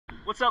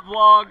What's up,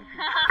 vlog?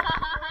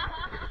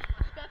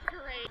 That's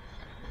great.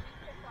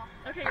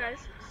 Okay, guys,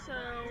 so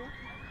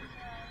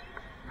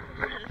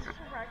we're headed to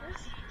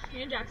practice.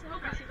 Me and Jackson will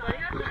be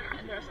buddy,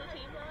 and the rest of the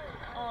team.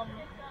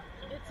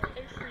 It's a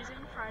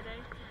freezing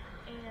Friday,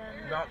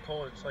 and Not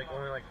cold. It's like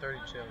only like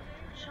 32.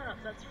 shut up,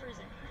 that's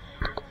freezing.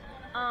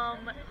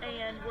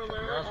 And we're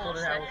literally Last all cold it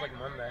sick. had was like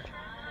Monday.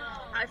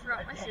 I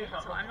forgot my suit,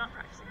 so I'm not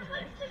practicing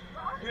today.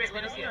 It's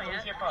Lydia's not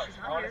yet. She's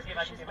not here.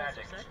 She's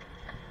also sick.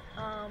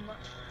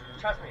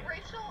 Trust me.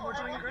 We're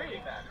doing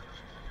great.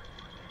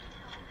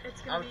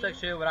 It's gonna I'm be sick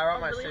too, but I brought a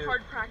my really suit.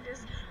 hard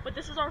practice. But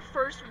this is our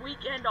first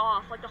weekend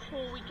off, like the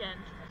whole weekend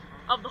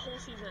of the whole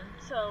season.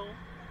 So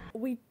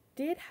we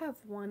did have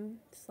one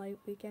slight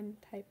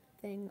weekend type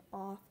thing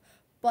off,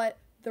 but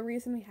the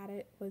reason we had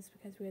it was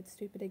because we had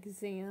stupid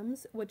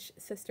exams, which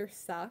sisters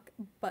suck,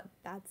 but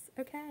that's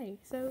okay.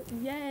 So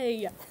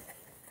yay!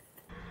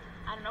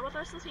 I don't know about the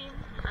rest of the team.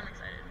 I'm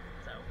excited.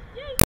 So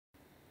yay!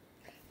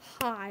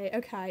 Hi,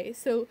 okay,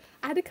 so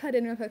I had to cut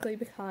in real quickly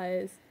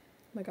because,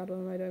 oh my god, what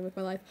am I doing with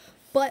my life?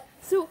 But,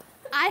 so,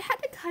 I had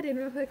to cut in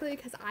real quickly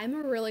because I'm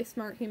a really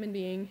smart human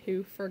being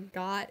who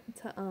forgot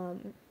to,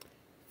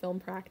 film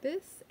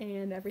practice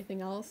and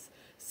everything else.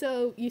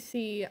 So, you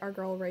see our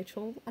girl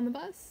Rachel on the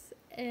bus,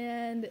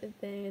 and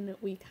then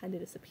we kind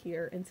of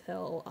disappear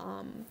until,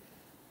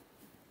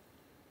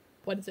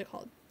 what is it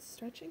called?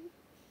 Stretching?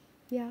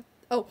 Yeah.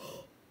 Oh,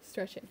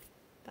 stretching.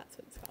 That's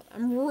what it's called.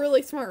 I'm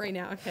really smart right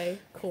now. Okay,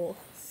 cool.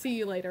 See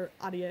you later.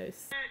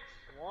 Adios.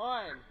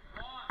 1,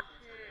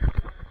 2,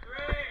 3,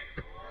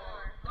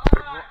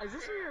 4. Is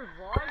this your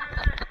vlog?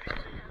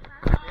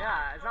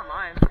 Yeah, it's not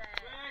mine.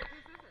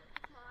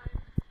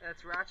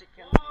 That's Ratchet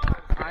Killer.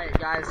 Alright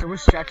guys, so we're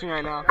stretching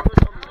right now.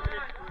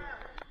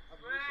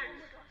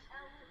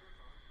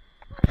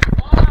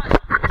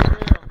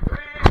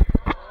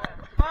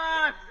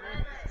 5,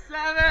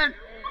 7.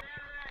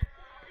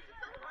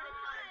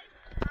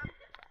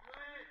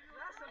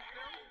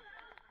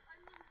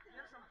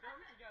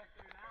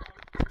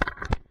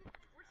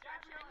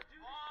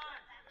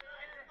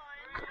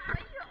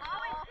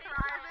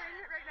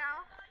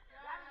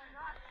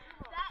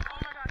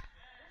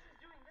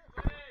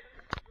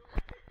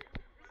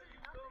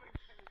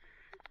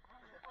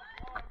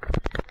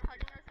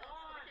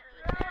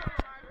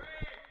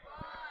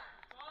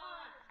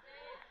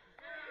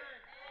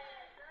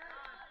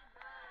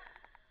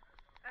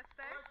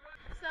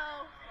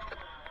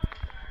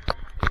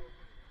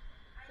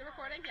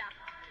 Yeah.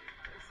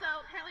 So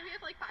apparently we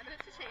have like 5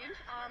 minutes to change.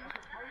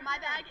 My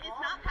bag is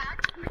not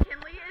packed.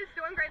 McKinley is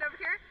doing great over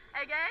here.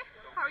 Ege,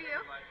 how are you?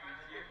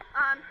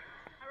 I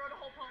wrote a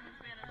whole poem in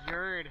Spanish.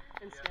 Yerd.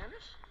 In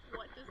Spanish?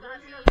 What does that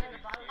mean?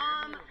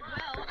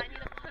 Well, I need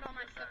to put all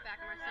my stuff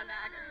back in my stuff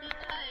bag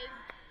because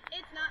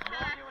it's not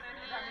packed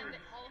and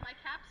all of my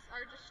caps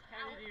are just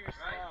out.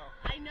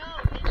 I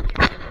know, thank you.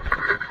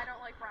 I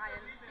don't like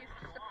Ryan. He's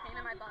just a pain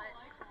in my butt.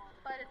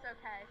 But it's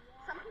okay.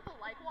 Some people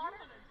like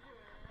water.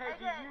 Hey,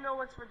 do you know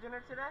what's for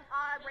dinner today?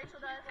 Rachel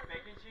does.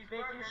 Bacon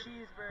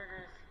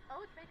cheeseburgers.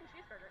 Oh, it's bacon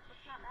cheeseburgers.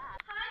 That's not bad.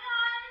 Hi,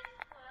 guys!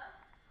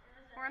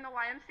 We're in the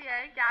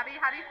YMCA. Gabby,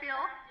 how do you feel?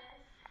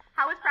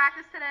 How was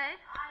practice today?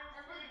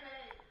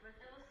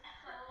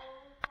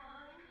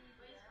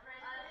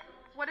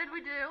 What did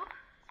we do?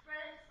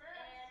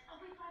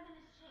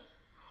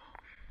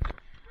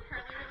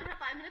 Apparently we only have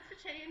 5 minutes to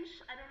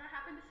change. I don't know what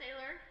happened to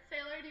Sailor.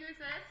 Sailor, do you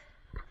exist?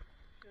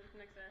 She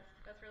doesn't exist.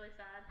 That's really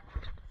sad.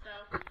 So,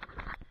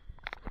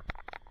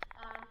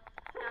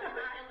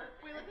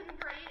 we looking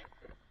great.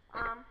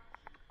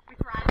 We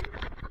thriving. I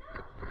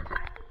was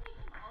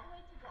thinking all the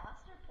way to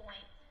Gloucester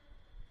Point.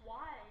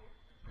 Why?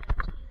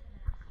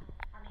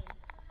 I mean,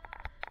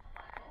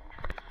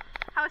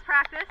 How was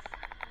practice?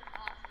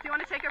 Do you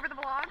want to take over the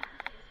vlog?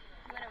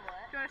 you wanna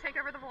what? Do you want to take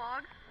over the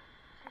vlog?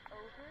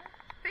 Over?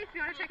 Faith, do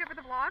you want to take over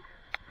the vlog?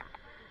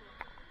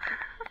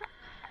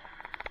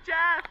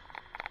 Jeff!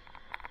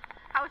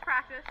 How was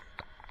practice?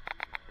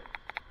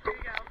 Here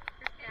you go.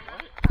 Here's the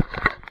camera.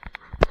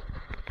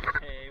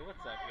 Hey, what's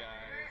up,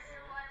 guys?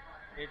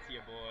 It's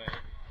your boy.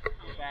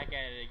 Back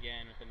at it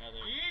again with another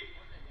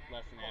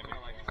lesson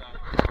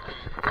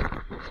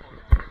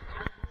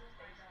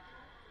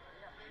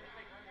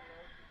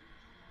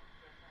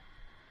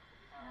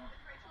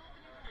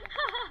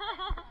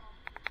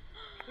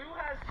Who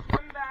has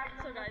swim bags?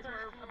 So guys,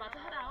 we're about to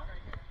head out.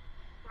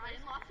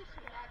 Ryan lost his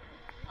swim bag.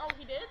 Oh,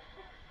 he did?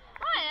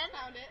 Ryan?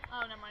 Found it.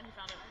 Oh, never mind, he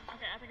found it.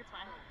 Okay, I think it's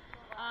fine.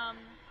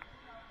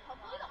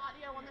 Hopefully the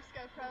audio on this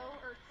GoPro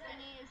or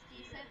thingy is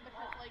decent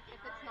because, like,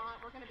 if it's not,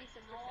 we're gonna be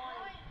sister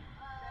sad.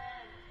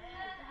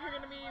 We're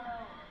gonna be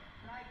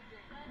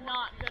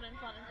not good and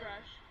fun and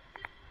fresh.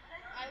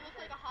 I look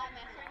like a hot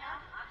mess right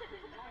now.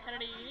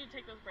 Kennedy, you need to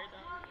take those braids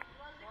out.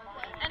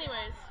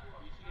 Anyways,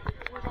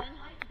 we're going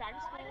back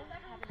to school,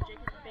 having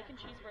bacon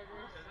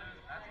cheeseburgers, so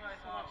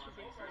that should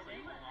be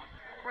exciting.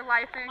 We're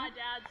lifing. My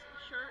dad's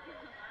shirt.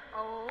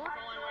 Oh.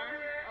 That's all I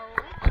wear. Oh.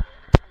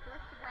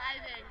 We're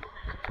thriving.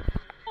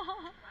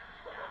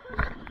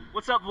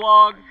 What's up,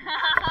 vlog?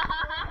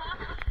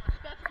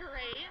 That's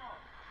great.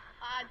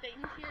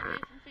 Dayton's here,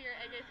 Jason's here,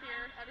 Ege's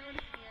here.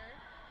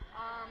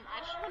 I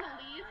just want to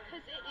leave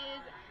because it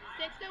is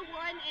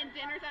 6:01 and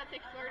dinner's at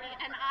 6:30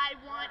 and I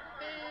want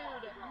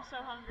food. I'm so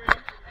hungry.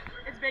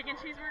 It's bacon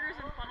cheeseburgers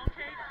and funnel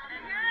cake.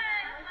 And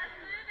guys, let's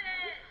move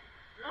it.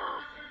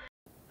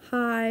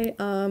 Hi,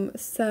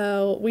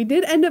 so we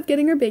did end up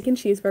getting our bacon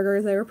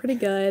cheeseburgers. They were pretty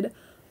good.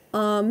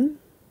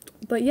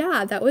 But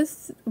yeah, that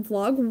was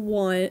vlog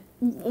one.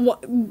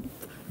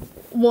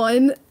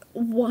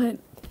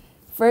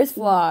 First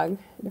vlog.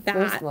 The That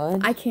first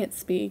one. I can't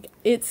speak.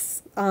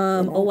 It's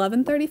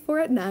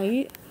 11:34 at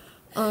night.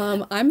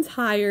 I'm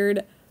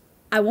tired.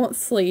 I won't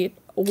sleep.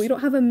 We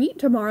don't have a meet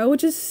tomorrow,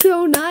 which is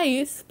so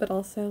nice, but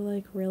also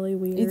like really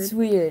weird. It's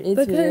weird. It's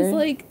because weird.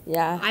 like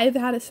Yeah. I've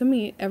had a swim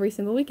meet every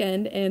single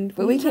weekend, and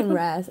But we can have a-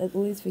 rest. At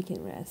least we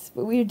can rest.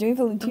 But we are doing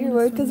volunteer wanna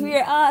work because swim. we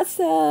are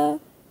awesome.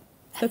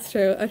 That's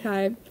true.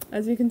 Okay,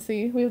 as you can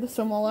see, we have the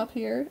swim wall up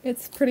here.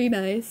 It's pretty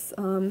nice.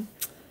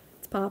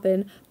 It's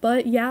poppin'.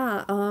 But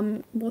yeah,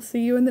 we'll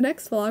see you in the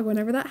next vlog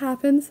whenever that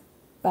happens.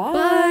 Bye.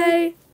 Bye.